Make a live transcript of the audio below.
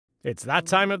It's that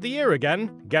time of the year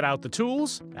again. Get out the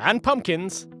tools and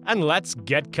pumpkins, and let's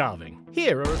get carving.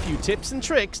 Here are a few tips and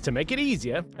tricks to make it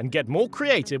easier and get more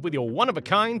creative with your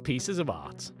one-of-a-kind pieces of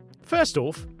art. First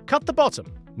off, cut the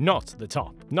bottom, not the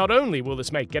top. Not only will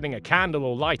this make getting a candle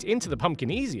or light into the pumpkin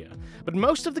easier, but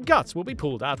most of the guts will be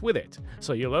pulled out with it,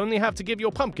 so you'll only have to give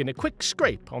your pumpkin a quick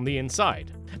scrape on the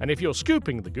inside. And if you're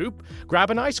scooping the goop, grab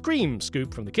an ice cream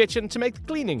scoop from the kitchen to make the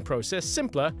cleaning process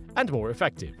simpler and more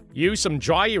effective. Use some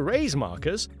dry erase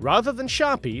markers rather than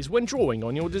Sharpies when drawing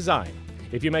on your design.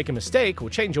 If you make a mistake or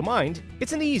change your mind,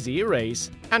 it's an easy erase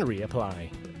and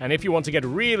reapply. And if you want to get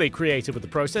really creative with the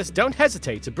process, don't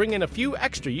hesitate to bring in a few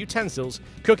extra utensils.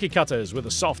 Cookie cutters with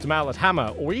a soft mallet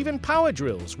hammer or even power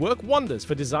drills work wonders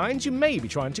for designs you may be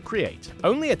trying to create.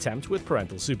 Only attempt with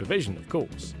parental supervision, of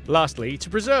course. Lastly, to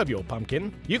preserve your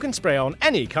pumpkin, you can spray on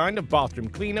any kind of bathroom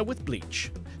cleaner with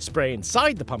bleach. Spray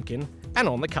inside the pumpkin and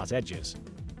on the cut edges.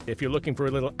 If you're looking for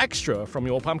a little extra from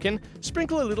your pumpkin,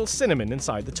 sprinkle a little cinnamon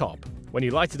inside the top. When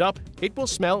you light it up, it will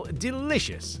smell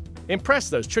delicious. Impress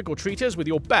those trick-or-treaters with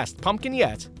your best pumpkin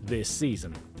yet this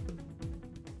season.